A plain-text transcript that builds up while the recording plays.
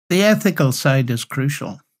The ethical side is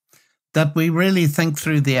crucial, that we really think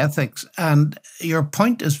through the ethics. And your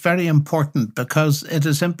point is very important because it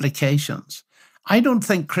has implications. I don't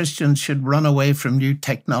think Christians should run away from new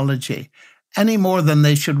technology any more than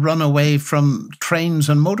they should run away from trains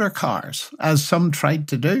and motor cars, as some tried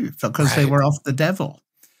to do because they were of the devil.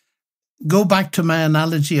 Go back to my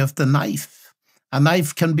analogy of the knife. A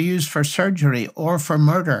knife can be used for surgery or for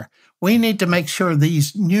murder. We need to make sure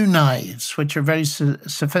these new knives, which are very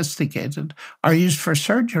sophisticated, are used for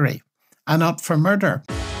surgery and not for murder.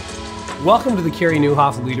 Welcome to the Carey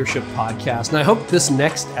Nieuwhof Leadership Podcast, and I hope this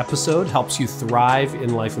next episode helps you thrive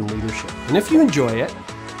in life and leadership. And if you enjoy it,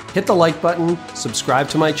 hit the like button, subscribe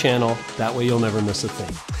to my channel, that way you'll never miss a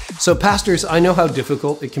thing. So pastors, I know how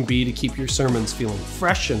difficult it can be to keep your sermons feeling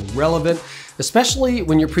fresh and relevant, especially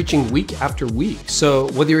when you're preaching week after week.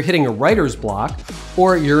 So whether you're hitting a writer's block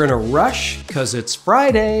or you're in a rush because it's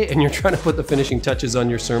Friday and you're trying to put the finishing touches on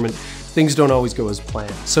your sermon, things don't always go as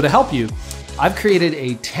planned. So to help you, I've created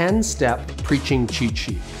a 10-step preaching cheat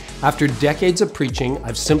sheet. After decades of preaching,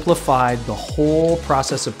 I've simplified the whole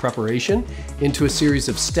process of preparation into a series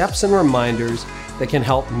of steps and reminders that can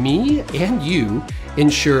help me and you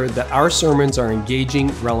ensure that our sermons are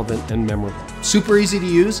engaging, relevant, and memorable. Super easy to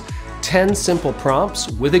use, 10 simple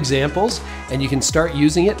prompts with examples, and you can start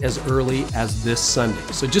using it as early as this Sunday.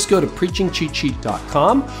 So just go to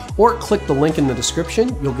preachingcheatsheet.com or click the link in the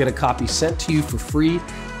description. You'll get a copy sent to you for free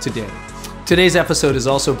today. Today's episode is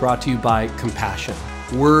also brought to you by compassion.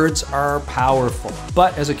 Words are powerful,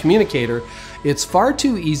 but as a communicator, it's far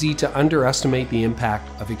too easy to underestimate the impact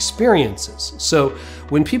of experiences. So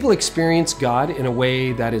when people experience God in a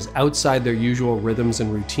way that is outside their usual rhythms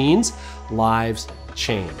and routines, lives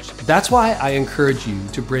change. That's why I encourage you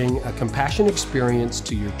to bring a compassion experience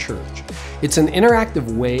to your church. It's an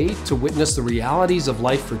interactive way to witness the realities of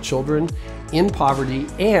life for children in poverty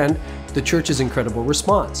and the church's incredible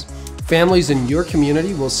response. Families in your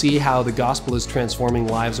community will see how the gospel is transforming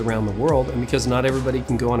lives around the world, and because not everybody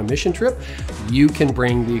can go on a mission trip, you can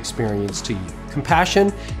bring the experience to you.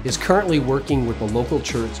 Compassion is currently working with the local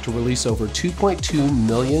church to release over 2.2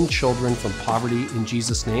 million children from poverty in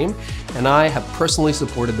Jesus' name, and I have personally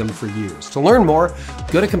supported them for years. To learn more,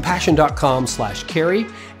 go to compassion.com/Carey,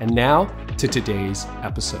 and now to today's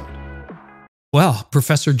episode. Well,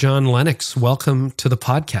 Professor John Lennox, welcome to the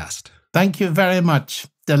podcast. Thank you very much.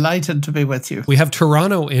 Delighted to be with you. We have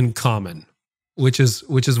Toronto in common, which is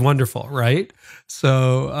wonderful, right?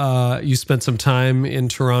 So you spent some time in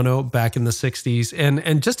Toronto back in the 60s.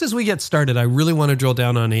 And just as we get started, I really want to drill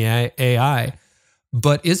down on AI.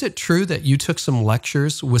 But is it true that you took some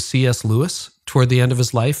lectures with C.S. Lewis toward the end of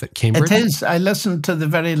his life at Cambridge? It is. I listened to the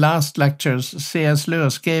very last lectures C.S.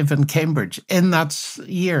 Lewis gave in Cambridge in that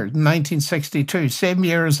year, 1962, same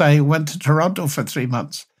year as I went to Toronto for 3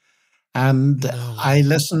 months. And I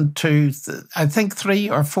listened to, I think, 3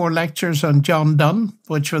 or 4 lectures on John Donne,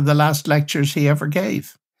 which were the last lectures he ever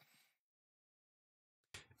gave.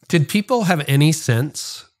 Did people have any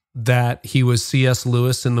sense that he was C.S.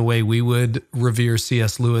 Lewis in the way we would revere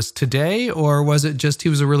C.S. Lewis today? Or was it just he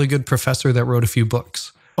was a really good professor that wrote a few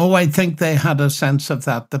books? Oh, I think they had a sense of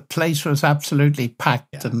that. The place was absolutely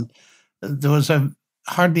packed, and there was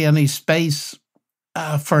hardly any space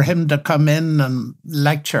for him to come in and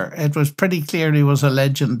lecture. It was pretty clear he was a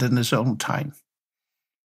legend in his own time.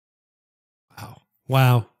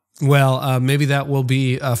 Wow. Well, maybe that will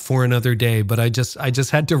be for another day, but I just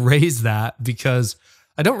had to raise that because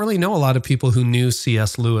I don't really know a lot of people who knew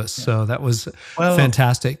C.S. Lewis. So that was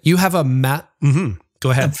fantastic. You have a Go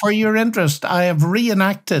ahead. For your interest, I have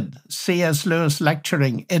reenacted C.S. Lewis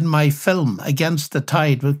lecturing in my film Against the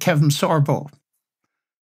Tide with Kevin Sorbo.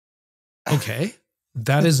 Okay.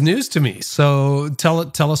 That is news to me. So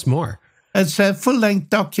tell us more. It's a full-length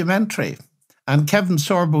documentary, and Kevin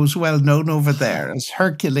Sorbo is well known over there as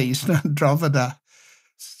Hercules and Andromeda.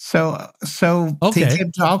 So he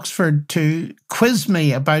came to Oxford to quiz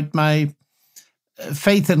me about my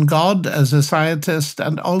faith in God as a scientist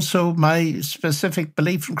and also my specific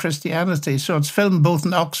belief in Christianity. So it's filmed both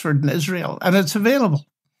in Oxford and Israel, and it's available.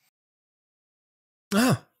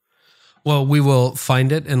 Ah. Well, we will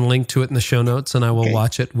find it and link to it in the show notes, and I will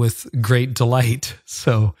watch it with great delight.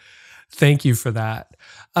 So thank you for that.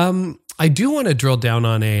 I do want to drill down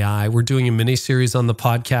on AI. We're doing a mini-series on the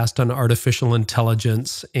podcast on artificial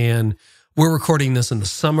intelligence, and we're recording this in the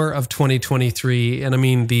summer of 2023. And I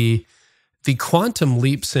mean, the quantum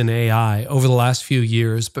leaps in AI over the last few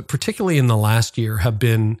years, but particularly in the last year, have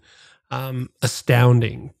been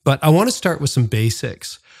astounding. But I want to start with some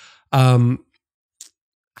basics.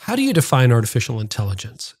 How do you define artificial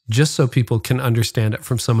intelligence? Just so people can understand it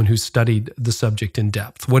from someone who's studied the subject in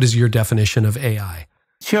depth. What is your definition of AI?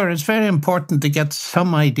 Sure, it's very important to get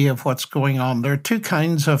some idea of what's going on. There are two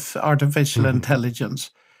kinds of artificial intelligence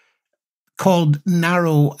called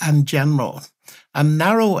narrow and general. And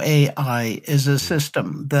narrow AI is a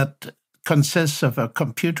system that consists of a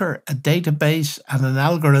computer, a database, and an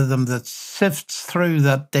algorithm that sifts through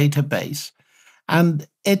that database. And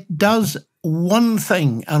it does one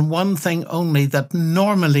thing and one thing only that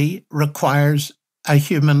normally requires a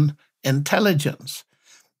human intelligence.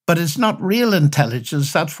 But it's not real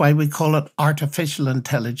intelligence. That's why we call it artificial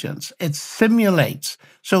intelligence. It simulates.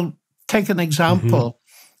 So take an example.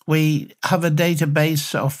 We have a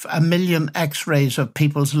database of 1 million x-rays of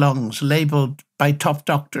people's lungs labeled by top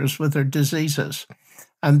doctors with their diseases.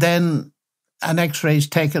 And then an x-ray is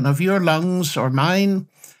taken of your lungs or mine,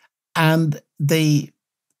 and the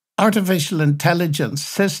artificial intelligence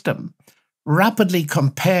system rapidly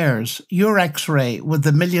compares your x-ray with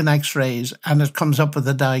the 1 million x-rays, and it comes up with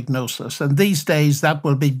a diagnosis. And these days, that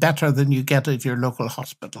will be better than you get at your local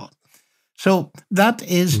hospital. So that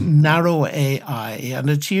is narrow AI, and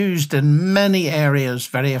it's used in many areas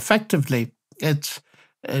very effectively. It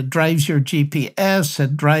drives your GPS,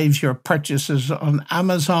 it drives your purchases on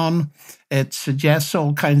Amazon, it suggests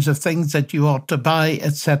all kinds of things that you ought to buy,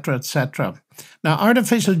 etc., etc. Now,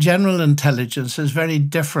 artificial general intelligence is very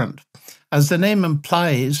different. As the name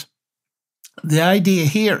implies, the idea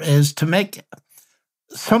here is to make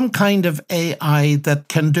some kind of AI that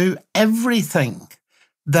can do everything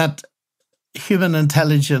that human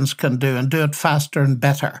intelligence can do and do it faster and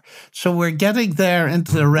better. So we're getting there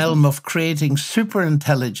into the realm of creating super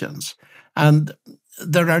intelligence. And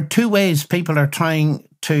there are two ways people are trying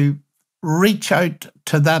to reach out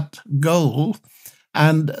to that goal.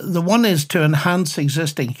 And the one is to enhance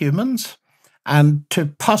existing humans and to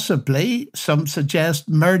possibly, some suggest,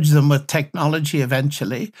 merge them with technology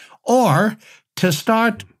eventually, or to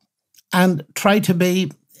start and try to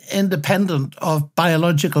be independent of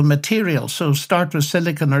biological material. So start with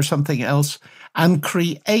silicon or something else and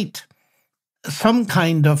create some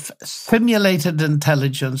kind of simulated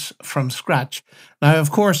intelligence from scratch. Now,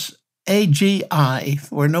 of course,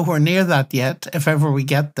 AGI, we're nowhere near that yet, if ever we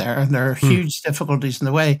get there, and there are huge difficulties in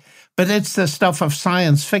the way, but it's the stuff of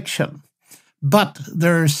science fiction. But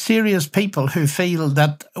there are serious people who feel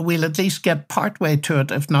that we'll at least get partway to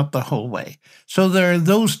it, if not the whole way. So there are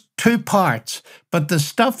those two parts, but the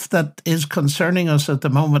stuff that is concerning us at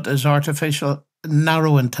the moment is artificial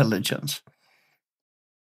narrow intelligence.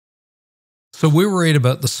 So we're worried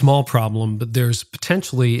about the small problem, but there's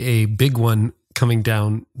potentially a big one coming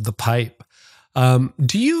down the pipe.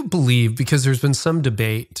 Do you believe, because there's been some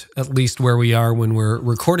debate, at least where we are when we're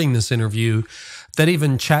recording this interview, that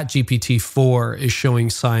even ChatGPT-4 is showing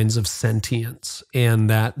signs of sentience, and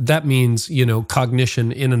that means,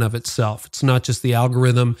 cognition in and of itself. It's not just the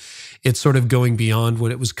algorithm, it's sort of going beyond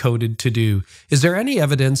what it was coded to do. Is there any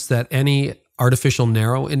evidence that any artificial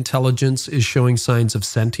narrow intelligence is showing signs of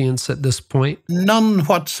sentience at this point? None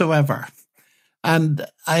whatsoever. And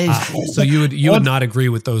so you would not agree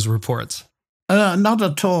with those reports? Not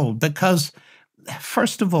at all, because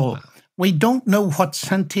first of all, we don't know what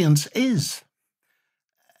sentience is.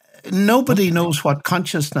 Nobody knows what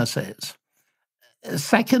consciousness is.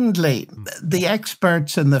 Secondly, the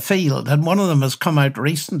experts in the field, and one of them has come out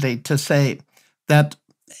recently to say that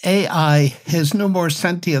AI is no more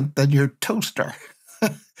sentient than your toaster,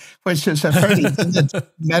 which is a very good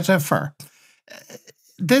metaphor.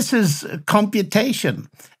 This is computation.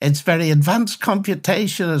 It's very advanced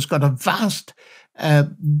computation. It's got a vast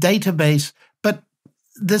database, but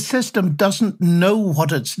the system doesn't know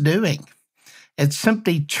what it's doing. It's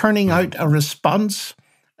simply churning out a response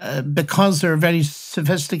because there are very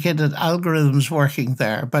sophisticated algorithms working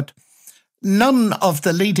there. But none of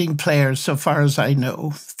the leading players, so far as I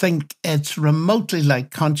know, think it's remotely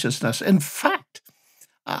like consciousness. In fact,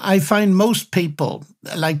 I find most people,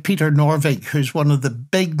 like Peter Norvig, who's one of the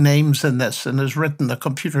big names in this and has written the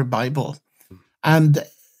Computer Bible, and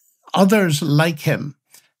others like him,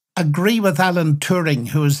 agree with Alan Turing,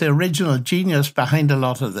 who is the original genius behind a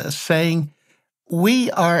lot of this, saying,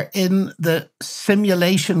 we are in the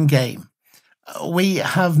simulation game. We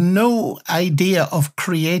have no idea of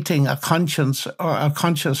creating a conscience or a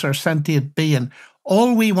conscious or sentient being.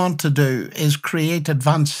 All we want to do is create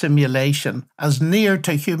advanced simulation as near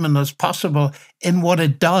to human as possible in what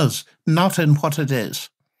it does, not in what it is.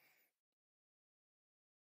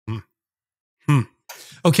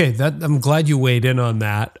 Okay, I'm glad you weighed in on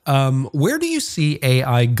that. Where do you see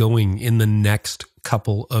AI going in the next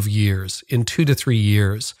couple of years, in 2 to 3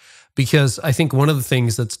 years? because I think one of the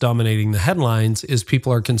things that's dominating the headlines is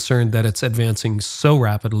people are concerned that it's advancing so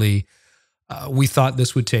rapidly. We thought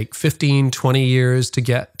this would take 15, 20 years to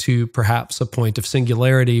get to perhaps a point of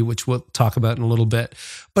singularity, which we'll talk about in a little bit.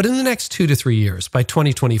 But in the next 2 to 3 years, by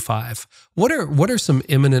 2025, what are some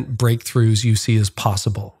imminent breakthroughs you see as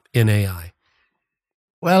possible in AI?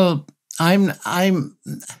 Well, I'm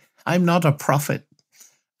not a prophet,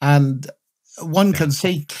 and one can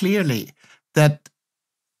see clearly that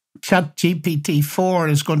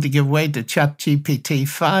ChatGPT-4 is going to give way to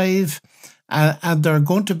ChatGPT-5. And there are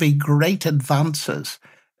going to be great advances.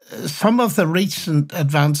 Some of the recent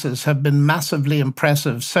advances have been massively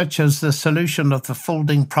impressive, such as the solution of the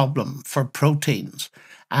folding problem for proteins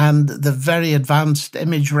and the very advanced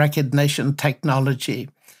image recognition technology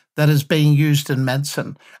that is being used in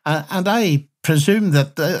medicine. And I presume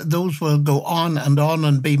that those will go on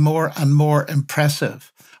and be more and more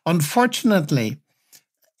impressive. Unfortunately,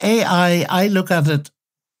 AI, I look at it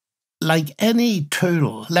like any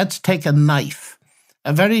tool. Let's take a knife.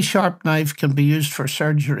 A very sharp knife can be used for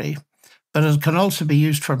surgery, but it can also be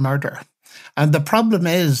used for murder. And the problem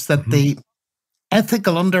is that the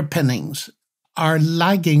ethical underpinnings are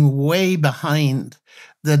lagging way behind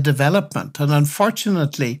the development. And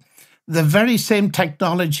unfortunately, the very same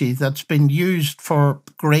technology that's been used for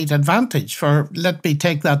great advantage, let me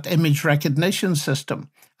take that image recognition system.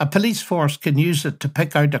 A police force can use it to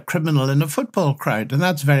pick out a criminal in a football crowd, and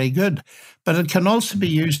that's very good. But it can also be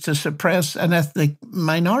used to suppress an ethnic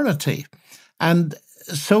minority. And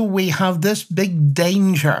so we have this big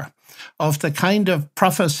danger of the kind of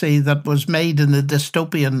prophecy that was made in the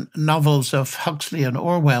dystopian novels of Huxley and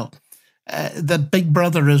Orwell, that Big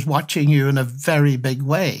Brother is watching you in a very big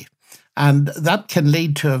way. And that can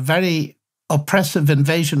lead to a very oppressive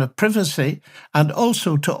invasion of privacy and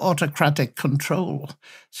also to autocratic control.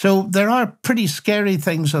 So there are pretty scary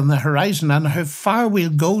things on the horizon, and how far we'll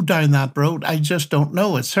go down that road, I just don't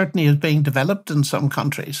know. It certainly is being developed in some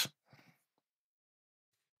countries.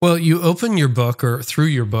 Well, you open your book, or through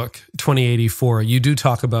your book, 2084, you do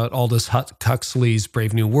talk about Aldous Huxley's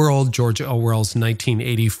Brave New World, George Orwell's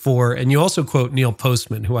 1984, and you also quote Neil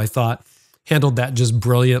Postman, who I thought handled that just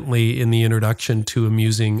brilliantly in the introduction to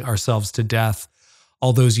Amusing Ourselves to Death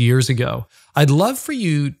all those years ago. I'd love for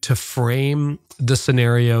you to frame the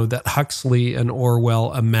scenario that Huxley and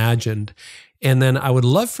Orwell imagined, and then I would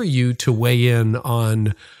love for you to weigh in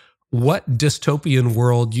on what dystopian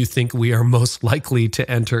world you think we are most likely to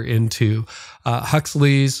enter into,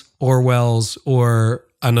 Huxley's, Orwell's, or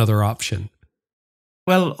another option.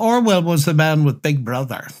 Well, Orwell was the man with Big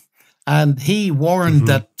Brother, and he warned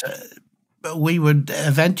that we would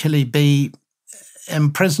eventually be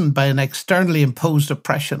imprisoned by an externally imposed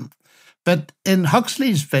oppression. But in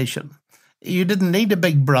Huxley's vision, you didn't need a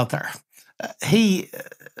Big Brother.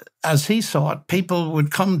 As he saw it, people would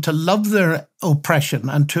come to love their oppression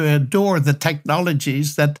and to adore the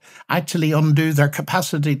technologies that actually undo their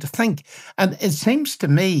capacity to think. And it seems to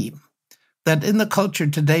me that in the culture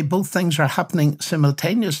today, both things are happening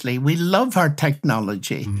simultaneously. We love our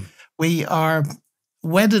technology. We are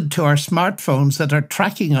wedded to our smartphones that are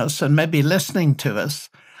tracking us and maybe listening to us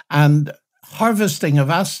and harvesting a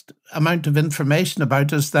vast amount of information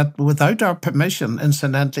about us that, without our permission,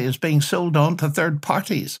 incidentally, is being sold on to third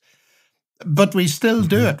parties. But we still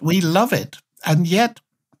do it. We love it. And yet,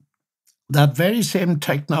 that very same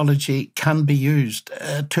technology can be used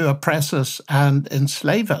to oppress us and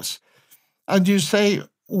enslave us. And you say,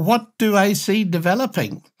 what do I see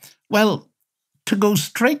developing? Well, to go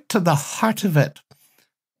straight to the heart of it,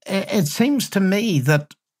 it seems to me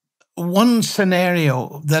that one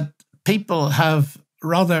scenario that people have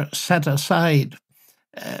rather set aside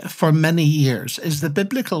for many years is the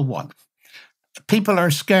biblical one. People are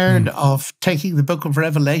scared of taking the book of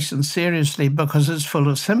Revelation seriously because it's full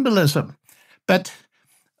of symbolism. But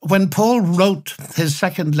when Paul wrote his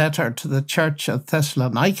second letter to the church at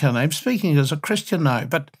Thessalonica, and I'm speaking as a Christian now,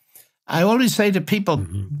 but I always say to people,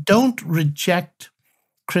 don't reject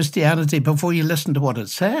Christianity before you listen to what it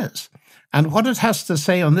says. And what it has to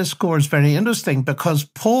say on this score is very interesting, because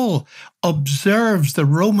Paul observes the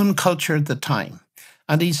Roman culture at the time,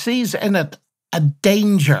 and he sees in it a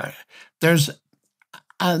danger. There's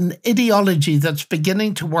an ideology that's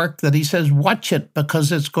beginning to work that he says, watch it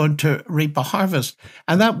because it's going to reap a harvest.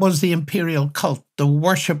 And that was the imperial cult, the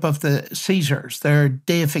worship of the Caesars, their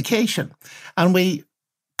deification. And we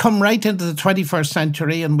come right into the 21st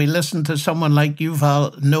century and we listen to someone like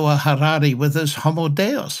Yuval Noah Harari with his Homo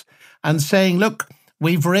Deus and saying, look,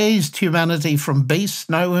 we've raised humanity from beasts,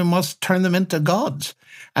 now we must turn them into gods.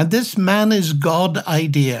 And this man is God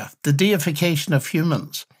idea, the deification of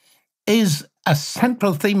humans, is a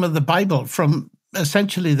central theme of the Bible from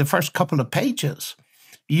essentially the first couple of pages.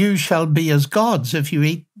 You shall be as gods if you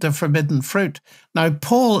eat the forbidden fruit. Now,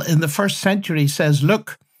 Paul in the first century says,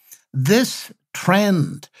 look, this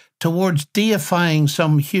trend towards deifying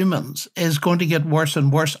some humans is going to get worse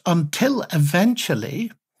and worse until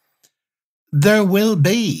eventually there will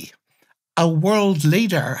be a world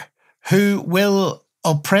leader who will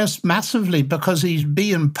oppress massively because he's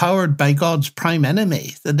being powered by God's prime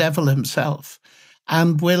enemy, the devil himself,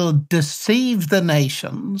 and will deceive the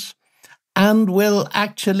nations and will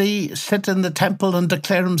actually sit in the temple and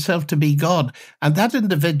declare himself to be God. And that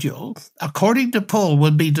individual, according to Paul,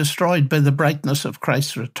 will be destroyed by the brightness of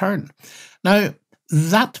Christ's return. Now,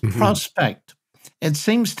 that prospect, it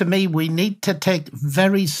seems to me we need to take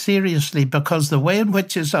very seriously, because the way in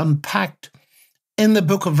which it's unpacked in the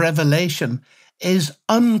book of Revelation is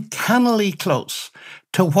uncannily close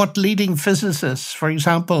to what leading physicists, for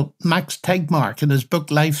example, Max Tegmark in his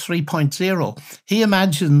book Life 3.0, he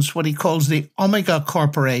imagines what he calls the Omega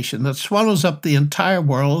Corporation that swallows up the entire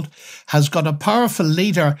world, has got a powerful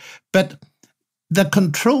leader, but the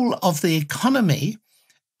control of the economy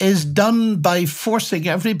is done by forcing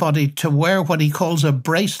everybody to wear what he calls a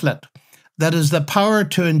bracelet that is the power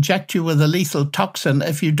to inject you with a lethal toxin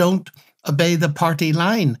if you don't obey the party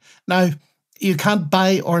line. Now, you can't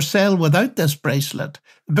buy or sell without this bracelet.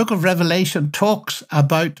 The book of Revelation talks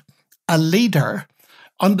about a leader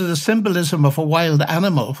under the symbolism of a wild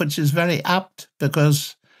animal, which is very apt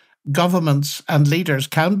because governments and leaders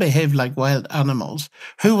can behave like wild animals,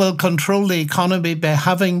 who will control the economy by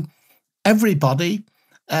having everybody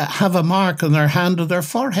have a mark on their hand or their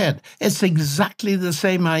forehead. It's exactly the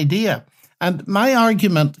same idea. And my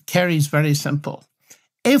argument, Carey, is very simple.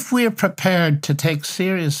 If we're prepared to take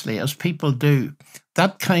seriously, as people do,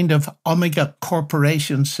 that kind of Omega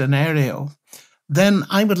Corporation scenario, then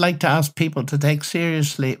I would like to ask people to take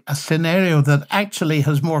seriously a scenario that actually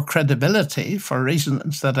has more credibility for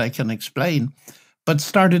reasons that I can explain, but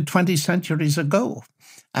started 20 centuries ago,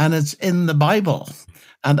 and it's in the Bible.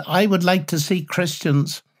 And I would like to see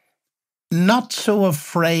Christians not so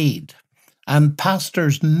afraid, and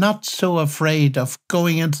pastors not so afraid of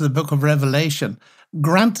going into the book of Revelation,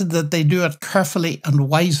 granted that they do it carefully and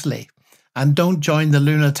wisely and don't join the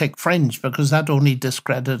lunatic fringe, because that only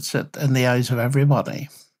discredits it in the eyes of everybody.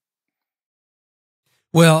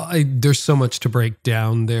 Well, there's so much to break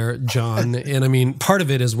down there, John. And I mean, part of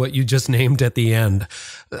it is what you just named at the end.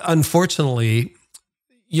 Unfortunately,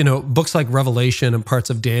 you know, books like Revelation and parts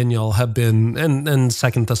of Daniel have been, and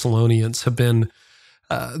Second Thessalonians have been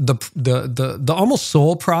the almost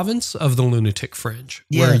sole province of the lunatic fringe,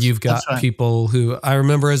 where you've got people who, I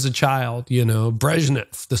remember as a child, you know,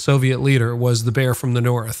 Brezhnev, the Soviet leader, was the bear from the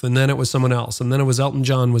north, and then it was someone else, and then it was Elton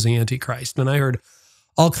John was the Antichrist, and I heard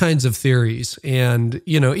all kinds of theories, and,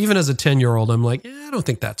 you know, even as a 10-year-old, I'm like, I don't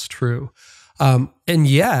think that's true. And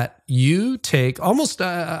yet you take almost,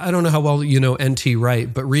 I don't know how well you know N.T.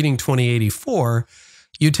 Wright, but reading 2084,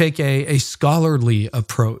 you take a scholarly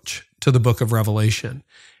approach to the book of Revelation.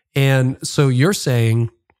 And so you're saying,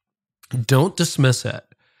 don't dismiss it,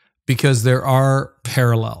 because there are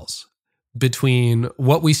parallels between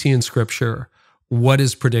what we see in Scripture, what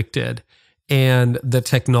is predicted, and the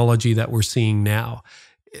technology that we're seeing now.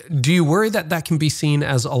 Do you worry that that can be seen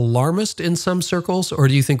as alarmist in some circles, or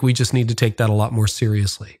do you think we just need to take that a lot more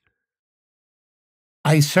seriously?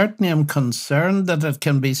 I certainly am concerned that it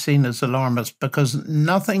can be seen as alarmist, because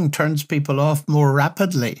nothing turns people off more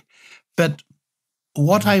rapidly. But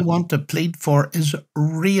what I want to plead for is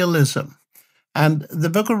realism. And the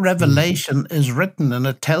book of Revelation is written, and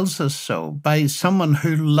it tells us so, by someone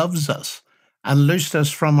who loves us and loosed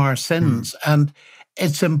us from our sins. And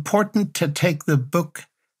it's important to take the book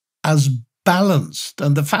as balanced.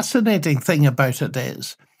 And the fascinating thing about it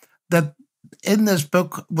is that in this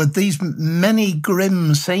book, with these many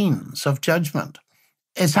grim scenes of judgment,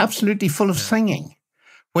 it's absolutely full of singing,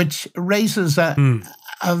 which raises a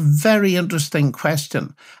very interesting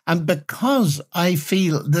question. And because I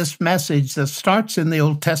feel this message that starts in the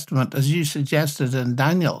Old Testament, as you suggested in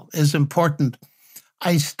Daniel, is important,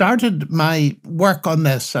 I started my work on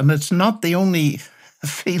this, and it's not the only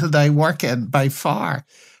field I work in by far,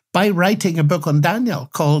 by writing a book on Daniel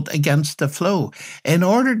called Against the Flow, in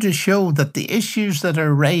order to show that the issues that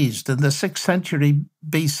are raised in the 6th century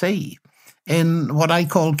BC in what I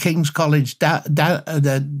call King's College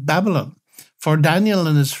Babylon for Daniel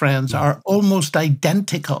and his friends are almost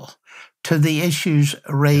identical to the issues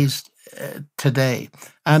raised today.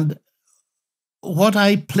 And what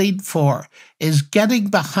I plead for is getting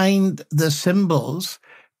behind the symbols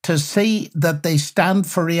to see that they stand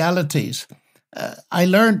for realities. I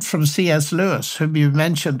learned from C.S. Lewis, whom you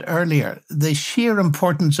mentioned earlier, the sheer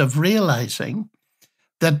importance of realizing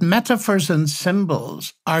that metaphors and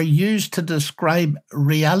symbols are used to describe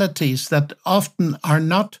realities that often are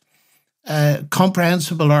not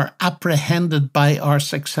comprehensible or apprehended by our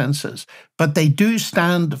six senses, but they do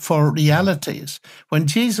stand for realities. When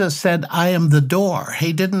Jesus said, "I am the door,"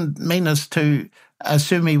 he didn't mean us to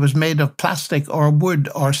assume he was made of plastic or wood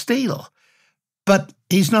or steel. But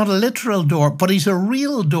he's not a literal door, but he's a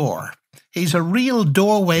real door. He's a real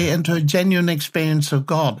doorway into a genuine experience of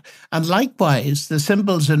God. And likewise, the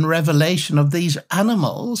symbols in Revelation of these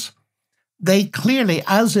animals, they clearly,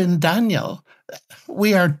 as in Daniel,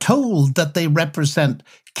 we are told that they represent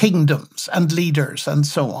kingdoms and leaders and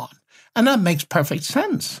so on. And that makes perfect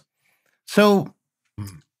sense. So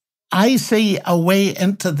I see a way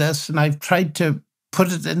into this, and I've tried to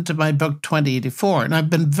put it into my book 2084. And I've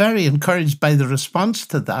been very encouraged by the response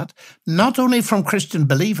to that, not only from Christian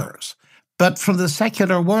believers, but from the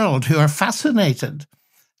secular world, who are fascinated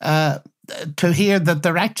to hear that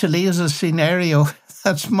there actually is a scenario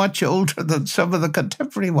that's much older than some of the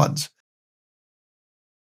contemporary ones.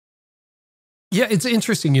 Yeah, it's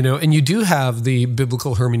interesting, and you do have the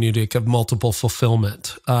biblical hermeneutic of multiple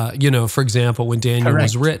fulfillment. For example, when Daniel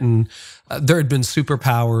was written, there had been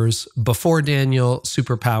superpowers before Daniel,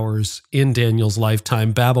 superpowers in Daniel's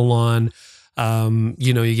lifetime. Babylon,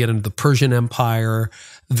 you get into the Persian Empire,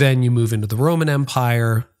 then you move into the Roman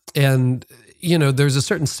Empire. And, there's a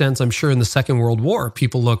certain sense, I'm sure in the Second World War,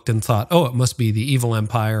 people looked and thought, oh, it must be the evil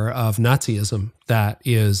empire of Nazism that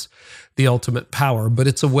is the ultimate power. But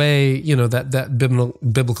it's a way, that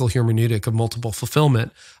biblical hermeneutic of multiple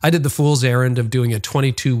fulfillment. I did the fool's errand of doing a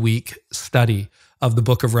 22-week study of the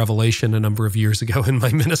book of Revelation a number of years ago in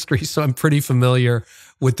my ministry. So I'm pretty familiar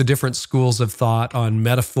with the different schools of thought on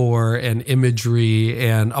metaphor and imagery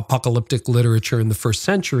and apocalyptic literature in the first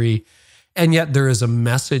century. And yet there is a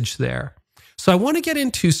message there. So I want to get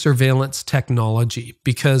into surveillance technology,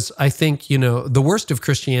 because I think, the worst of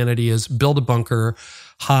Christianity is build a bunker,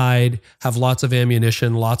 hide, have lots of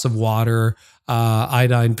ammunition, lots of water,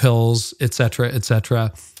 iodine pills, et cetera, et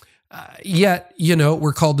cetera. Yet,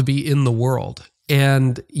 we're called to be in the world.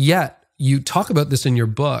 And yet, you talk about this in your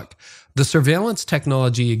book. The surveillance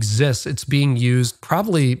technology exists. It's being used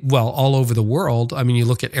probably, all over the world. I mean, you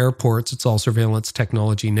look at airports, it's all surveillance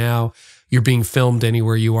technology now. You're being filmed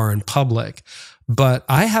anywhere you are in public. But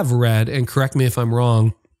I have read, and correct me if I'm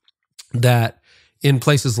wrong, that in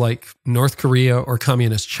places like North Korea or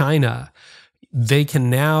communist China, they can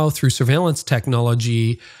now, through surveillance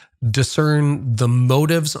technology, discern the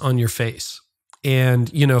motives on your face. And,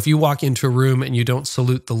 if you walk into a room and you don't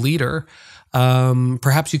salute the leader,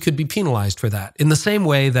 perhaps you could be penalized for that. In the same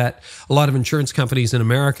way that a lot of insurance companies in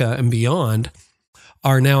America and beyond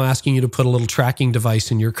are now asking you to put a little tracking device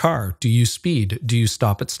in your car. Do you speed? Do you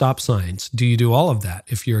stop at stop signs? Do you do all of that?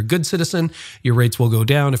 If you're a good citizen, your rates will go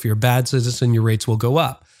down. If you're a bad citizen, your rates will go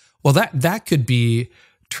up. Well, that could be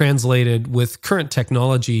translated with current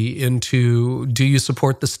technology into, do you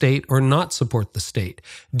support the state or not support the state?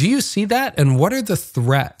 Do you see that? And what are the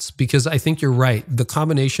threats? Because I think you're right. The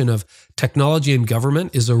combination of technology and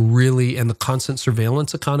government and the constant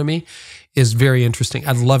surveillance economy is very interesting.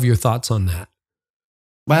 I'd love your thoughts on that.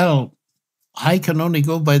 Well, I can only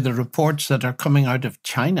go by the reports that are coming out of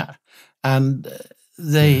China. And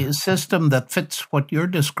the system that fits what you're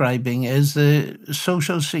describing is the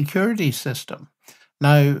social security system.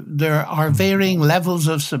 Now, there are varying levels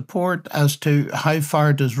of support as to how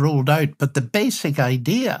far it is rolled out, but the basic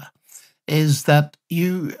idea is that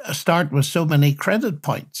you start with so many credit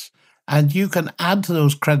points, and you can add to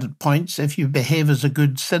those credit points if you behave as a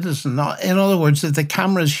good citizen. In other words, if the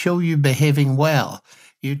cameras show you behaving well,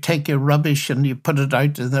 you take your rubbish and you put it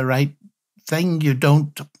out in the right thing. You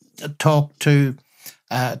don't talk to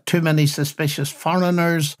too many suspicious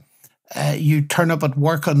foreigners. You turn up at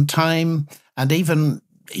work on time, and even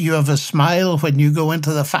you have a smile when you go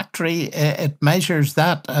into the factory. It measures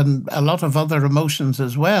that and a lot of other emotions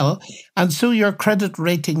as well. And so your credit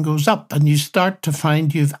rating goes up, and you start to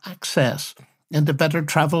find you've access into better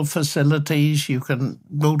travel facilities. You can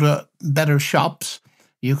go to better shops.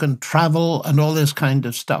 You can travel and all this kind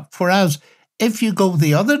of stuff. Whereas if you go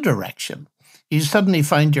the other direction, you suddenly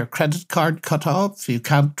find your credit card cut off, you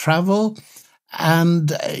can't travel,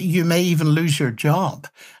 and you may even lose your job.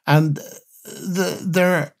 And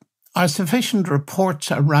there are sufficient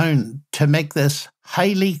reports around to make this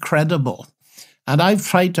highly credible. And I've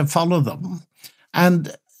tried to follow them.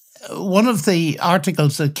 And one of the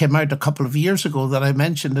articles that came out a couple of years ago that I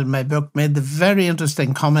mentioned in my book made the very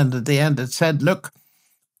interesting comment at the end. It said, look,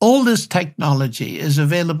 All this technology is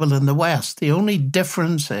available in the West. The only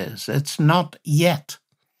difference is it's not yet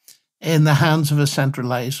in the hands of a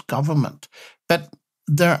centralized government. But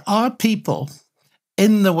there are people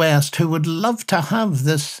in the West who would love to have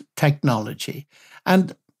this technology.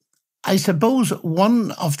 And I suppose one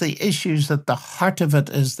of the issues at the heart of it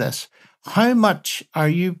is this: how much are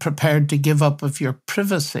you prepared to give up of your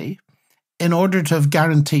privacy in order to have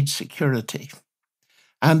guaranteed security?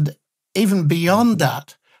 And even beyond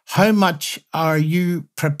that, how much are you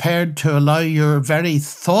prepared to allow your very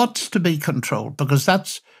thoughts to be controlled? Because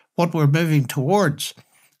that's what we're moving towards.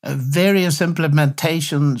 Various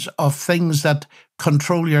implementations of things that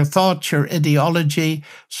control your thoughts, your ideology,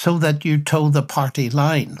 so that you toe the party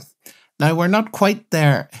line. Now, we're not quite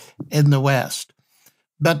there in the West,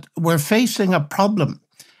 but we're facing a problem,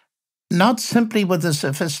 not simply with the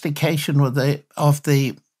sophistication of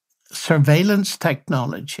the surveillance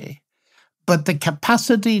technology, but the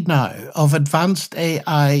capacity now of advanced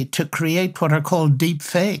AI to create what are called deep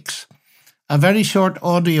fakes. A very short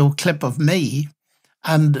audio clip of me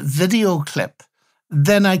and video clip,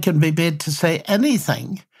 then I can be made to say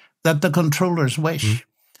anything that the controllers wish.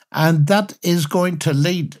 And that is going to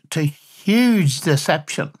lead to huge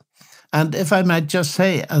deception. And if I might just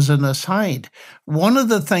say, as an aside, one of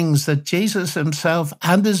the things that Jesus himself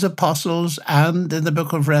and his apostles and in the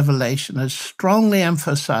book of Revelation has strongly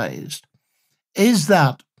emphasized is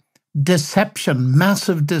that deception,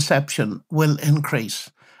 massive deception, will increase.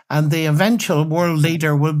 And the eventual world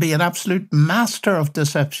leader will be an absolute master of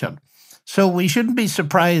deception. So we shouldn't be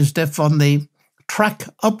surprised if on the track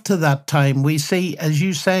up to that time we see, as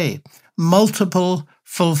you say, multiple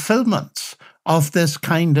fulfillments of this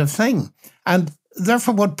kind of thing. And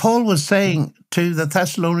therefore what Paul was saying to the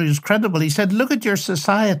Thessalonians is credible. He said, look at your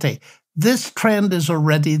society. This trend is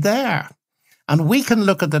already there. And we can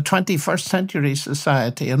look at the 21st century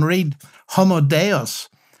society and read Homo Deus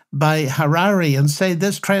by Harari and say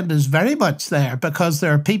this trend is very much there, because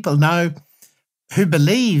there are people now who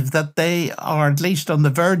believe that they are at least on the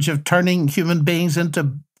verge of turning human beings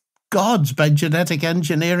into gods by genetic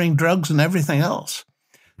engineering, drugs, and everything else.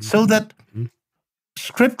 So that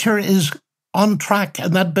Scripture is on track,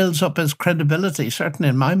 and that builds up his credibility, certainly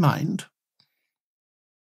in my mind.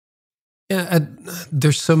 Yeah,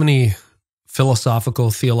 there's so many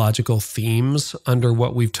philosophical, theological themes under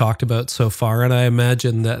what we've talked about so far. And I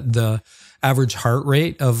imagine that the average heart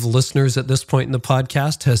rate of listeners at this point in the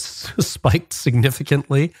podcast has spiked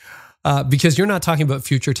significantly because you're not talking about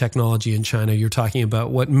future technology in China. You're talking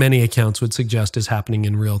about what many accounts would suggest is happening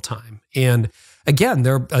in real time. And again,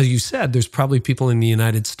 there, as you said, there's probably people in the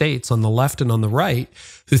United States on the left and on the right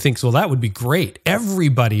who thinks, well, that would be great.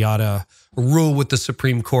 Everybody ought to rule with the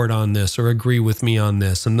Supreme Court on this or agree with me on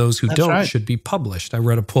this. And those who don't should be published. I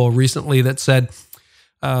read a poll recently that said,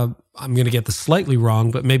 I'm going to get this slightly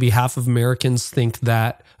wrong, but maybe half of Americans think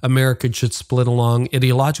that America should split along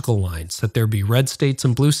ideological lines, that there be red states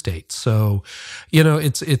and blue states. So, you know,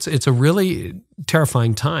 it's a really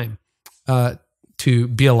terrifying time to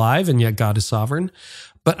be alive, and yet God is sovereign.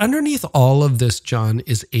 But underneath all of this, John,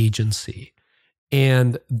 is agency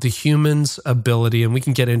and the human's ability, and we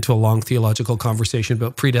can get into a long theological conversation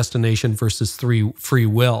about predestination versus free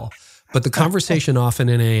will. But the conversation often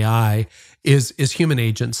in AI is human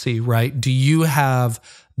agency, right? Do you have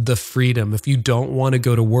the freedom, if you don't want to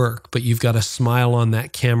go to work, but you've got a smile on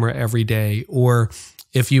that camera every day, or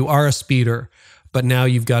if you are a speeder, but now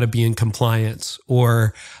you've got to be in compliance,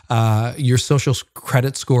 or your social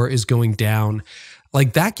credit score is going down.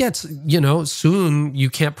 Like that gets, you know, soon you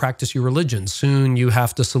can't practice your religion. Soon you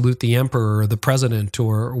have to salute the emperor or the president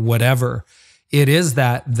or whatever. It is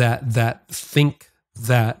that think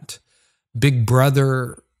that Big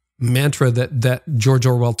Brother mantra that George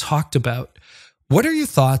Orwell talked about. What are your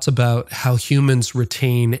thoughts about how humans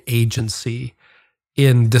retain agency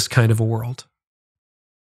in this kind of a world?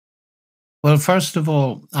 Well, first of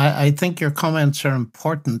all, I think your comments are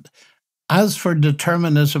important. As for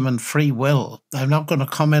determinism and free will, I'm not going to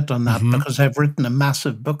comment on that because I've written a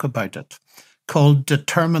massive book about it called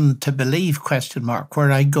Determined to Believe, ?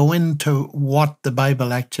 Where I go into what the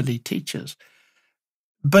Bible actually teaches.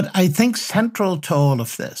 But I think central to all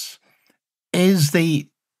of this is the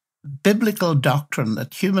biblical doctrine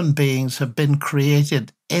that human beings have been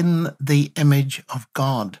created in the image of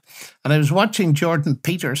God. And I was watching Jordan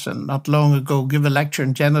Peterson not long ago give a lecture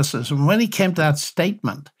in Genesis, and when he came to that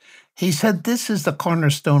statement, he said, this is the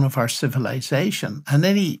cornerstone of our civilization. And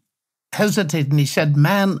then he hesitated and he said,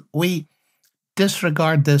 man, we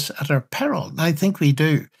disregard this at our peril. And I think we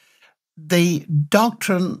do. The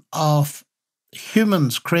doctrine of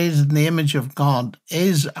humans created in the image of God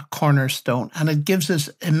is a cornerstone, and it gives us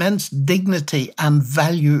immense dignity and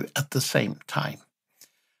value at the same time.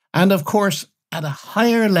 And of course, at a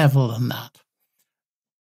higher level than that,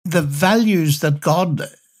 the values that God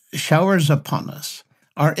showers upon us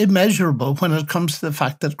are immeasurable when it comes to the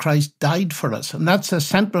fact that Christ died for us. And that's a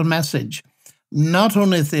central message, not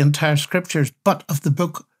only of the entire scriptures, but of the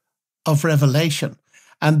book of Revelation.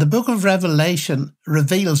 And the book of Revelation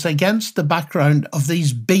reveals, against the background of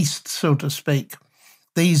these beasts, so to speak,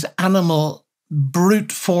 these animal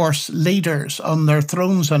brute force leaders on their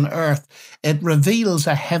thrones on earth, it reveals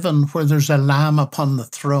a heaven where there's a lamb upon the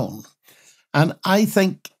throne. And I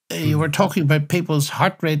think you were talking about people's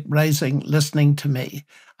heart rate rising, listening to me.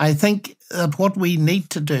 I think that what we need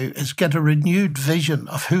to do is get a renewed vision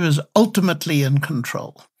of who is ultimately in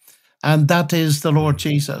control. And that is the Lord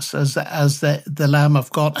Jesus as the Lamb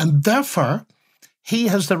of God. And therefore, he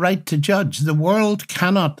has the right to judge. The world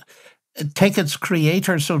cannot take its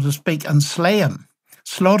creator, so to speak, and slay him,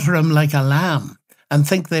 slaughter him like a lamb, and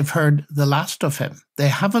think they've heard the last of him. They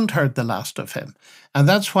haven't heard the last of him. And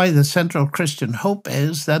that's why the central Christian hope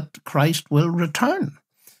is that Christ will return.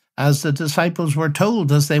 As the disciples were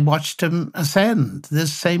told as they watched him ascend,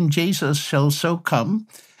 this same Jesus shall so come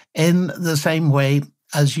in the same way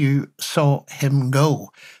as you saw him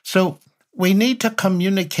go. So we need to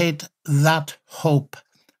communicate that hope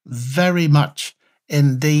very much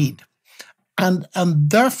indeed. And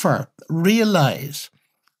therefore realize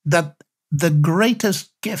that the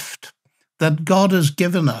greatest gift that God has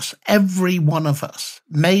given us, every one of us,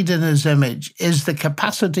 made in his image, is the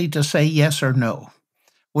capacity to say yes or no.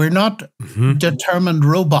 We're not determined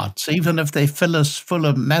robots, even if they fill us full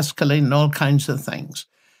of mescaline and all kinds of things.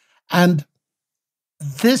 And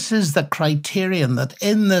this is the criterion that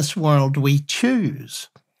in this world we choose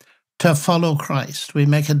to follow Christ. We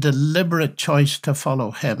make a deliberate choice to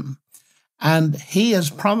follow him. And he has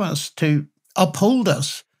promised to uphold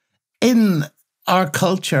us in our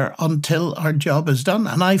culture until our job is done.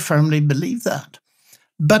 And I firmly believe that.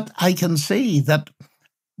 But I can see that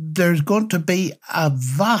there's going to be a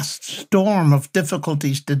vast storm of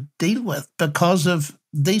difficulties to deal with because of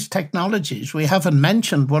these technologies. We haven't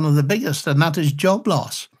mentioned one of the biggest, and that is job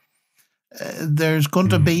loss. There's going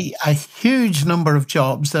to be a huge number of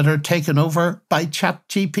jobs that are taken over by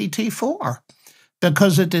ChatGPT-4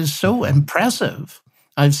 because it is so impressive.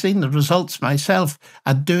 I've seen the results myself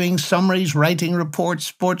at doing summaries, writing reports,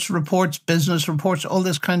 sports reports, business reports, all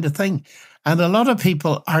this kind of thing. And a lot of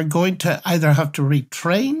people are going to either have to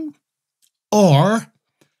retrain or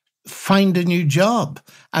find a new job.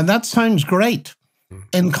 And that sounds great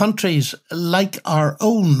in countries like our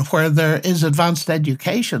own, where there is advanced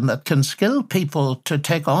education that can skill people to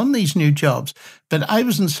take on these new jobs. But I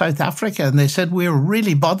was in South Africa and they said we're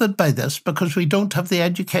really bothered by this because we don't have the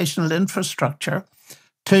educational infrastructure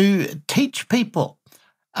to teach people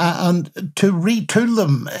and to retool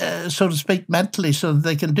them, so to speak, mentally so that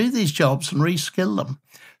they can do these jobs and reskill them.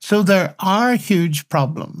 So there are huge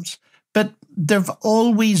problems, but there have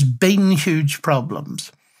always been huge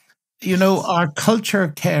problems. You know, our culture,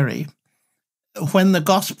 Carey, when the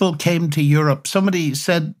gospel came to Europe, somebody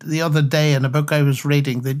said the other day in a book I was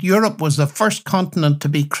reading that Europe was the first continent to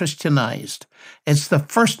be Christianized. It's the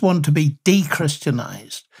first one to be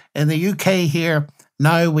de-Christianized. In the UK here,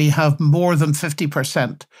 now we have more than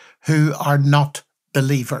 50% who are not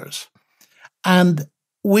believers. And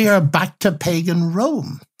we are back to pagan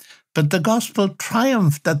Rome. But the gospel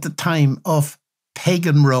triumphed at the time of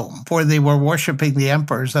pagan Rome, where they were worshipping the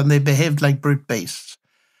emperors and they behaved like brute beasts.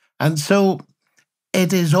 And so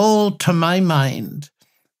it is all, to my mind,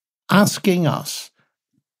 asking us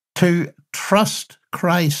to trust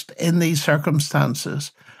Christ in these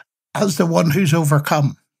circumstances as the one who's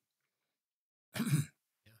overcome.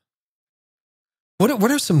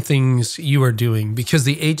 What are some things you are doing? Because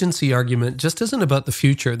the agency argument just isn't about the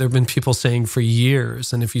future. There have been people saying for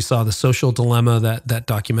years, and if you saw The Social Dilemma, that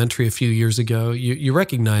documentary a few years ago, you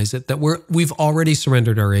recognize it, that we've already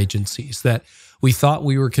surrendered our agencies, that we thought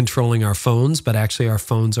we were controlling our phones, but actually our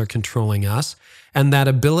phones are controlling us. And that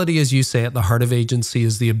ability, as you say, at the heart of agency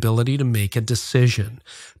is the ability to make a decision,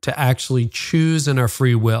 to actually choose in our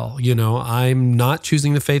free will. You know, I'm not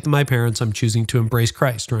choosing the faith of my parents. I'm choosing to embrace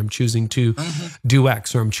Christ, or I'm choosing to do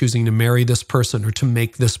X, or I'm choosing to marry this person, or to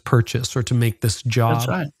make this purchase, or to make this job. That's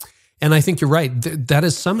right. And I think you're right. That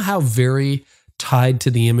is somehow very tied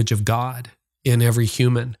to the image of God in every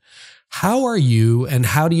human. How are you, and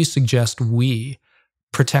how do you suggest we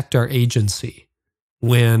protect our agency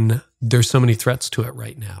when there's so many threats to it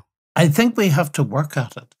right now? I think we have to work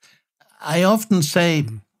at it. I often say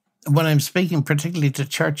when I'm speaking particularly to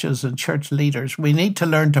churches and church leaders, we need to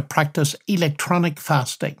learn to practice electronic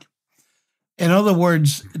fasting. In other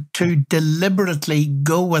words, to deliberately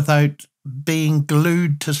go without being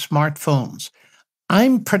glued to smartphones.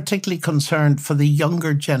 I'm particularly concerned for the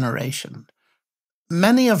younger generation.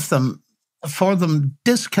 Many of them, for them,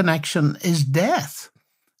 disconnection is death.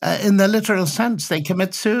 In the literal sense, they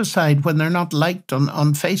commit suicide when they're not liked on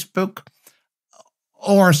Facebook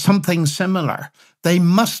or something similar. They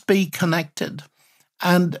must be connected.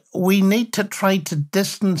 And we need to try to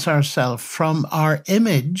distance ourselves from our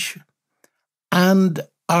image and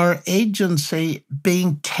our agency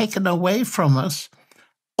being taken away from us,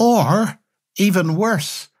 or even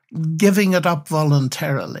worse, giving it up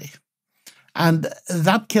voluntarily. And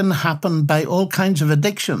that can happen by all kinds of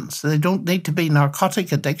addictions. They don't need to be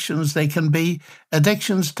narcotic addictions. They can be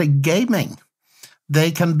addictions to gaming.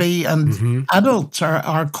 They can be, and adults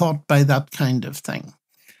are caught by that kind of thing.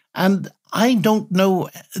 And I don't know,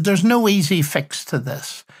 there's no easy fix to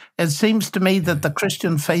this. It seems to me that the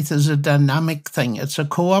Christian faith is a dynamic thing. It's a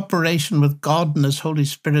cooperation with God and His Holy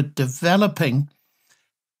Spirit, developing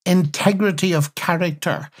integrity of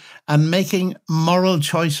character and making moral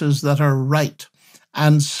choices that are right,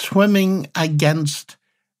 and swimming against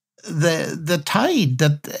the tide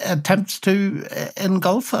that attempts to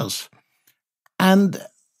engulf us. And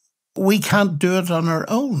we can't do it on our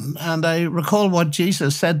own. And I recall what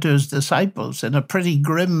Jesus said to His disciples in a pretty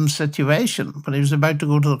grim situation when He was about to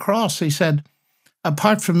go to the cross. He said,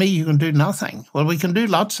 apart from me, you can do nothing. Well, we can do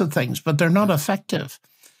lots of things, but they're not effective.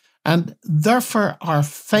 And therefore, our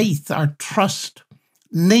faith, our trust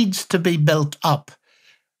needs to be built up.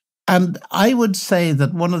 And I would say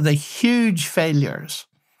that one of the huge failures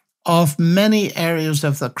of many areas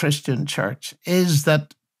of the Christian church is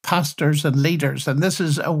that pastors and leaders, and this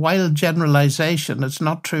is a wild generalization, it's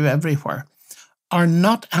not true everywhere, are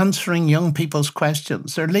not answering young people's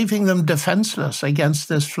questions. They're leaving them defenseless against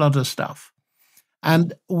this flood of stuff.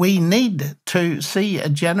 And we need to see a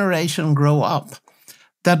generation grow up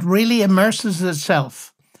that really immerses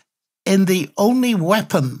itself in the only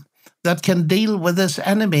weapon that can deal with this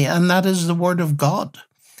enemy, and that is the Word of God.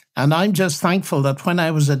 And I'm just thankful that when I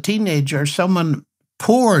was a teenager, someone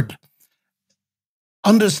poured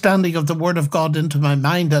understanding of the Word of God into my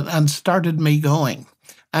mind and started me going.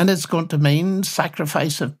 And it's going to mean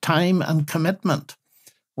sacrifice of time and commitment.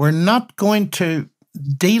 We're not going to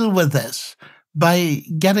deal with this by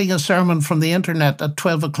getting a sermon from the internet at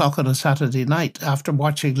 12 o'clock on a Saturday night after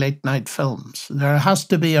watching late night films. There has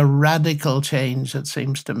to be a radical change, it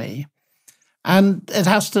seems to me. And it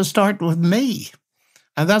has to start with me.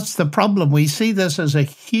 And that's the problem. We see this as a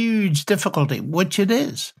huge difficulty, which it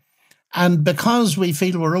is. And because we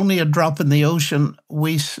feel we're only a drop in the ocean,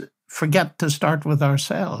 we forget to start with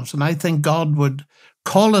ourselves. And I think God would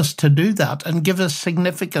call us to do that and give us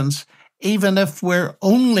significance, even if we're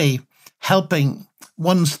only helping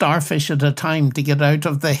one starfish at a time to get out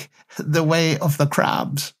of the way of the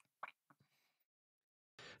crabs.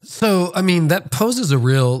 So, I mean, that poses a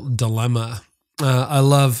real dilemma. I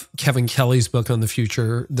love Kevin Kelly's book on the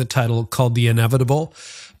future, the title called The Inevitable,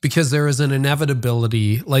 because there is an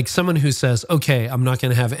inevitability, like someone who says, okay, I'm not going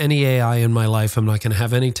to have any AI in my life. I'm not going to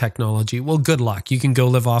have any technology. Well, good luck. You can go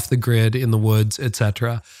live off the grid in the woods,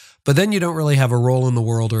 etc. But then you don't really have a role in the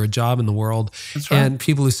world or a job in the world. That's right. And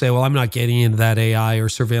people who say, well, I'm not getting into that AI or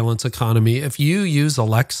surveillance economy. If you use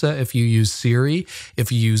Alexa, if you use Siri,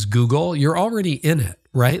 if you use Google, you're already in it,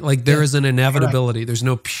 right? Like there is an inevitability. There's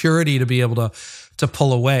no purity to be able to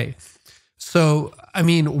pull away. So, I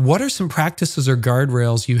mean, what are some practices or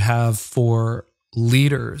guardrails you have for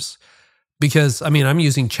leaders? Because, I mean, I'm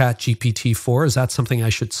using ChatGPT-4. Is that something I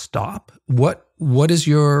should stop? What is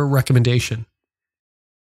your recommendation?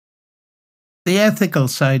 The ethical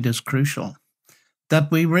side is crucial,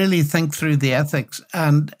 that we really think through the ethics.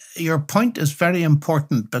 And your point is very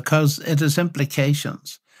important because it has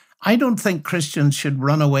implications. I don't think Christians should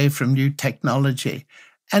run away from new technology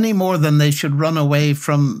any more than they should run away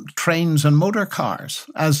from trains and motor cars,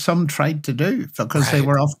 as some tried to do because they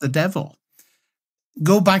were of the devil.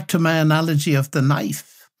 Go back to my analogy of the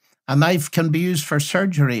knife. A knife can be used for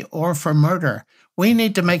surgery or for murder. We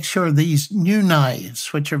need to make sure these new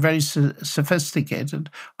knives, which are very sophisticated,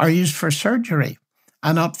 are used for surgery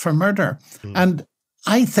and not for murder. And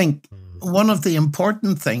I think one of the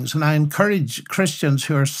important things, and I encourage Christians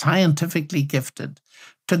who are scientifically gifted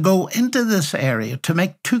to go into this area to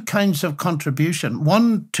make two kinds of contribution.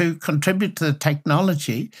 One, to contribute to the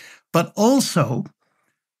technology, but also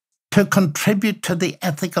to contribute to the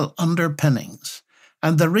ethical underpinnings.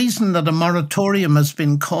 And the reason that a moratorium has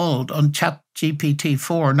been called on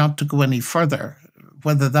ChatGPT-4, not to go any further,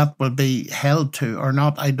 whether that will be held to or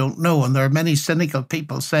not, I don't know. And there are many cynical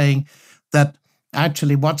people saying that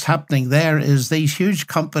actually what's happening there is these huge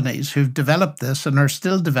companies who've developed this and are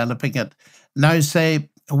still developing it now say,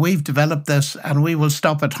 we've developed this and we will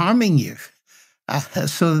stop it harming you.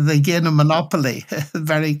 So that they gain a monopoly.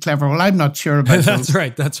 Very clever. Well, I'm not sure about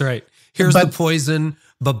that. That's right. Here's the poison,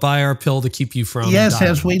 but buy our pill to keep you from dying.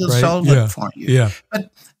 Yes, we'll solve it for you. Yeah.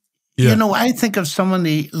 But, you know, I think of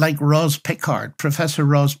somebody like Roz Pickard, Professor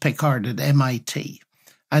Roz Pickard at MIT,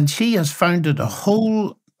 and she has founded a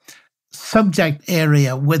whole subject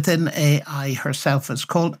area within AI herself. It's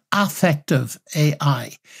called affective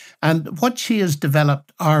AI. And what she has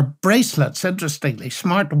developed are bracelets, interestingly,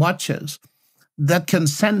 smart watches, that can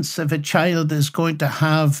sense if a child is going to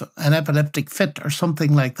have an epileptic fit or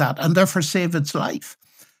something like that, and therefore save its life.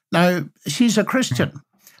 Now, she's a Christian,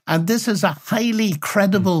 and this is a highly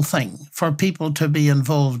credible thing for people to be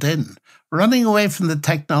involved in. Running away from the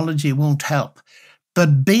technology won't help,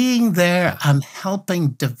 but being there and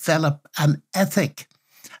helping develop an ethic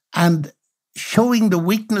and showing the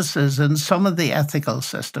weaknesses in some of the ethical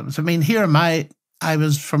systems. I mean, here I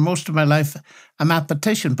was, for most of my life, a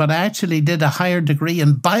mathematician, but I actually did a higher degree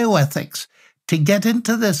in bioethics to get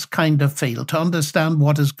into this kind of field, to understand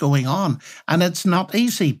what is going on. And it's not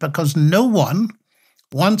easy because no one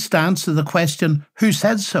wants to answer the question, who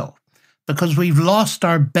said so? Because we've lost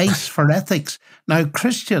our base for ethics. Now,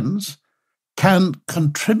 Christians can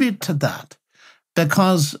contribute to that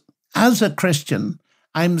because as a Christian,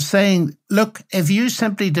 I'm saying, look, if you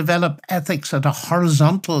simply develop ethics at a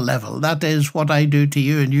horizontal level, that is what I do to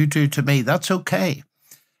you and you do to me, that's okay.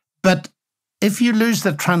 But if you lose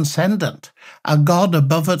the transcendent, a God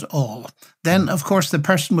above it all, then, of course, the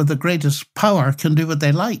person with the greatest power can do what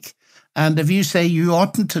they like. And if you say you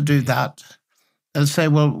oughtn't to do that, they'll say,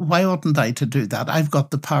 well, why oughtn't I to do that? I've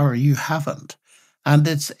got the power, you haven't. And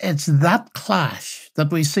it's that clash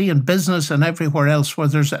that we see in business and everywhere else where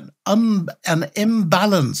there's an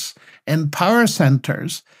imbalance in power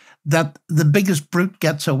centers that the biggest brute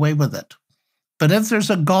gets away with it. But if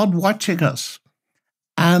there's a God watching us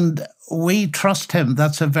and we trust him,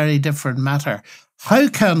 that's a very different matter. How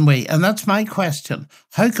can we, and that's my question,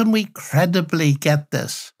 how can we credibly get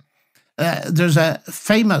this? There's a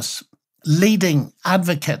famous leading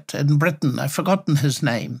advocate in Britain, I've forgotten his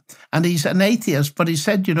name, and he's an atheist, but he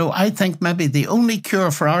said, you know, I think maybe the only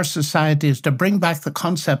cure for our society is to bring back the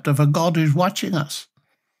concept of a God who's watching us,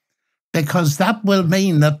 because that will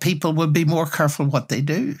mean that people will be more careful what they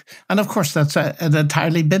do. And of course, that's an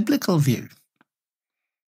entirely biblical view.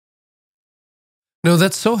 No,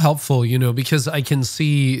 that's so helpful, you know, because I can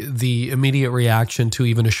see the immediate reaction to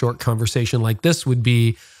even a short conversation like this would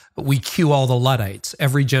be, we cue all the Luddites.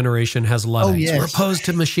 Every generation has Luddites. Oh, yes. We're opposed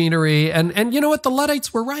to machinery. And you know what? The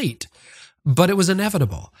Luddites were right, but it was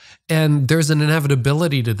inevitable. And there's an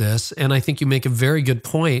inevitability to this. And I think you make a very good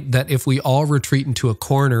point that if we all retreat into a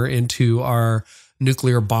corner, into our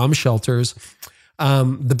nuclear bomb shelters,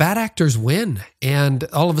 the bad actors win. And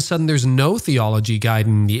all of a sudden, there's no theology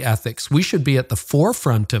guiding the ethics. We should be at the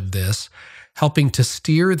forefront of this, helping to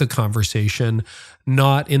steer the conversation,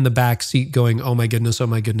 not in the back seat going, oh my goodness, oh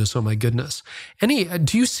my goodness, oh my goodness.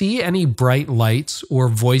 Do you see any bright lights or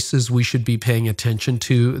voices we should be paying attention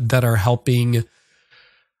to that are helping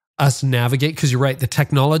us navigate? Because you're right, the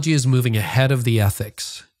technology is moving ahead of the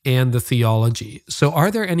ethics and the theology. So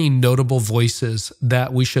are there any notable voices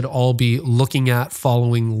that we should all be looking at,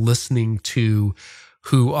 following, listening to,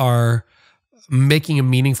 who are making a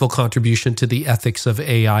meaningful contribution to the ethics of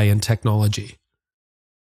AI and technology?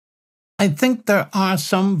 I think there are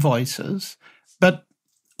some voices, but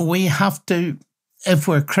we have to, if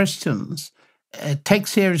we're Christians, take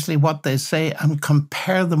seriously what they say and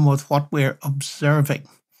compare them with what we're observing.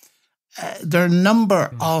 There are a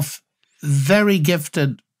number of very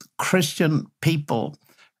gifted Christian people.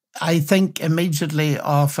 I think immediately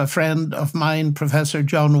of a friend of mine, Professor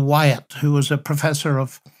John Wyatt, who was a professor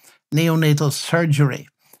of neonatal surgery.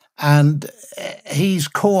 And he's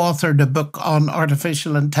co-authored a book on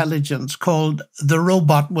artificial intelligence called The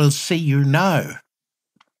Robot Will See You Now,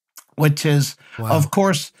 which is, of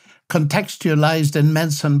course, contextualized in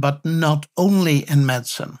medicine, but not only in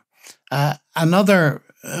medicine. Another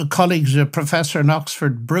colleague, a professor in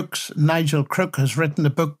Oxford, Brookes, Nigel Crook, has written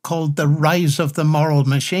a book called The Rise of the Moral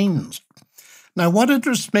Machines. Now, what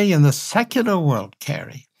interests me in the secular world,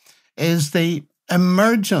 Carey, is the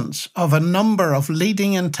emergence of a number of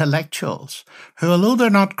leading intellectuals who, although they're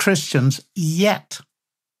not Christians yet,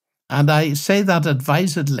 and I say that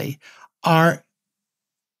advisedly, are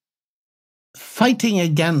fighting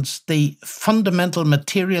against the fundamental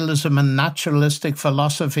materialism and naturalistic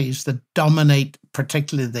philosophies that dominate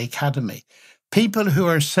particularly the academy. People who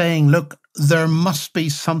are saying, look, there must be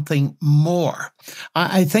something more.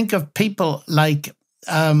 I think of people like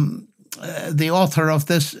the author of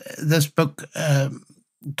this book,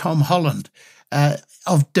 Tom Holland,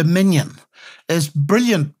 of Dominion, this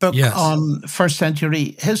brilliant book on first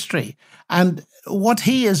century history. And what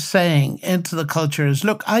he is saying into the culture is,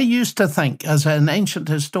 look, I used to think as an ancient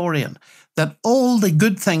historian that all the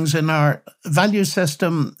good things in our value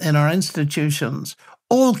system, in our institutions,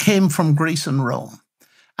 all came from Greece and Rome.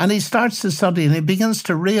 And he starts to study and he begins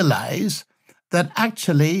to realize that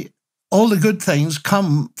actually all the good things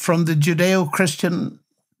come from the Judeo-Christian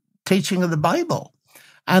teaching of the Bible.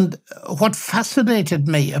 And what fascinated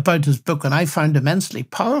me about his book, and I found immensely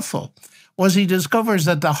powerful, was he discovers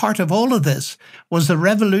that the heart of all of this was the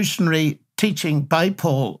revolutionary teaching by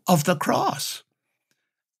Paul of the cross.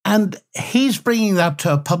 And he's bringing that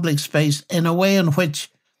to a public space in a way in which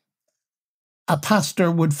a pastor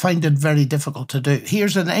would find it very difficult to do.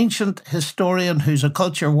 Here's an ancient historian who's a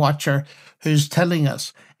culture watcher who's telling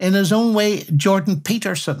us, in his own way, Jordan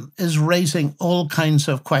Peterson is raising all kinds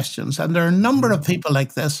of questions. And there are a number of people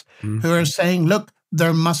like this who are saying, look,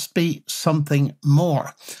 there must be something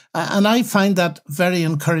more. And I find that very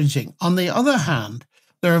encouraging. On the other hand,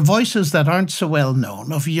 there are voices that aren't so well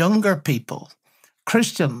known of younger people,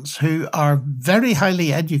 Christians who are very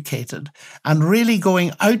highly educated and really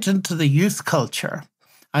going out into the youth culture.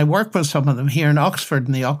 I work with some of them here in Oxford,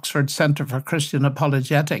 in the Oxford Centre for Christian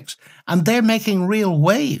Apologetics, and they're making real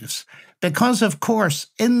waves because, of course,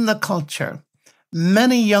 in the culture,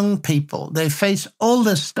 many young people, they face all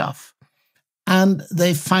this stuff and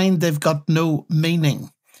they find they've got no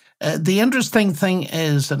meaning. The interesting thing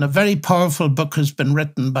is, and a very powerful book has been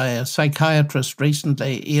written by a psychiatrist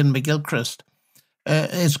recently, Ian McGilchrist,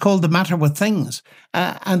 it's called The Matter with Things.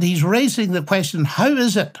 And he's raising the question, how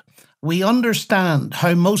is it we understand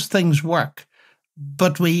how most things work,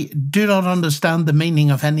 but we do not understand the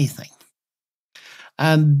meaning of anything?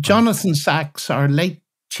 And Jonathan Sacks, our late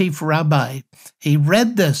chief rabbi, he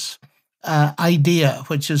read this idea,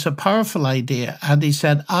 which is a powerful idea, and he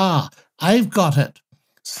said, I've got it.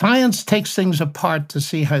 Science takes things apart to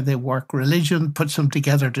see how they work. Religion puts them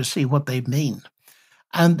together to see what they mean.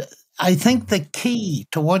 And I think the key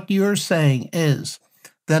to what you're saying is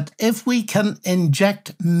that if we can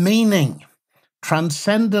inject meaning,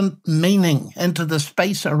 transcendent meaning into the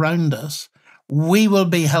space around us, we will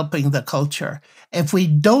be helping the culture. If we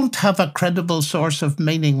don't have a credible source of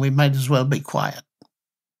meaning, we might as well be quiet.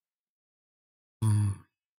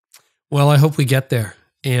 Well, I hope we get there.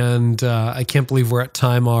 And I can't believe we're at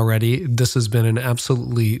time already. This has been an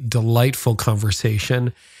absolutely delightful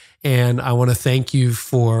conversation. And I want to thank you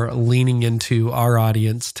for leaning into our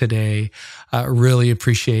audience today. Really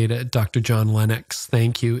appreciate it, Dr. John Lennox.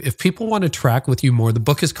 Thank you. If people want to track with you more, the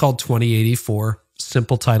book is called 2084,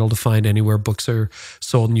 simple title to find anywhere books are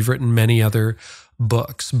sold, and you've written many other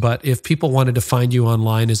books. But if people wanted to find you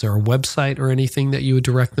online, is there a website or anything that you would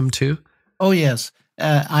direct them to? Oh, yes.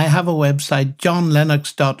 I have a website,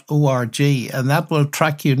 johnlennox.org, and that will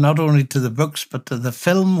track you not only to the books, but to the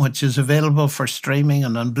film, which is available for streaming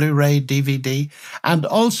and on Blu-ray, DVD, and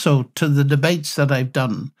also to the debates that I've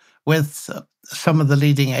done with some of the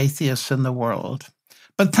leading atheists in the world.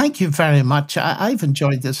 But thank you very much. I've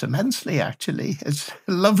enjoyed this immensely, actually. It's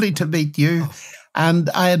lovely to meet you. And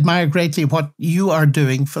I admire greatly what you are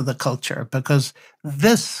doing for the culture, because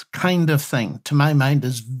this kind of thing, to my mind,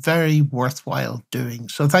 is very worthwhile doing.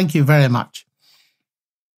 So thank you very much.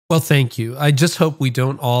 Well, thank you. I just hope we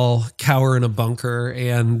don't all cower in a bunker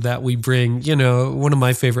and that we bring, one of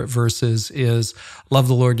my favorite verses is love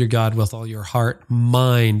the Lord your God with all your heart,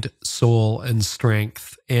 mind, soul, and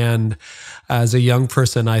strength. And as a young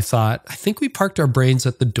person, I thought, I think we parked our brains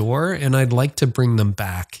at the door and I'd like to bring them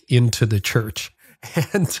back into the church.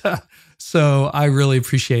 And so I really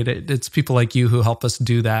appreciate it. It's people like you who help us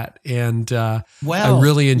do that. And I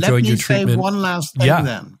really enjoyed your treatment. Let me say one last thing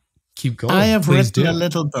then. Keep going. I have written a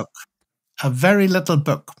little book, a very little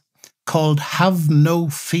book called Have No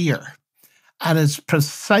Fear. And it's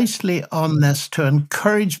precisely on this to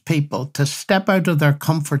encourage people to step out of their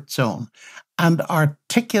comfort zone and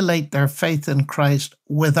articulate their faith in Christ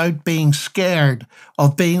without being scared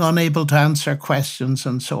of being unable to answer questions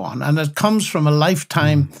and so on. And it comes from a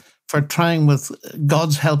lifetime for trying with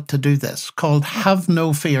God's help to do this, called Have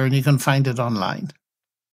No Fear, and you can find it online.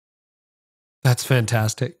 That's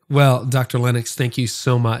fantastic. Well, Dr. Lennox, thank you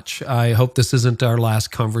so much. I hope this isn't our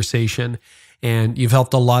last conversation, and you've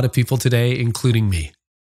helped a lot of people today, including me.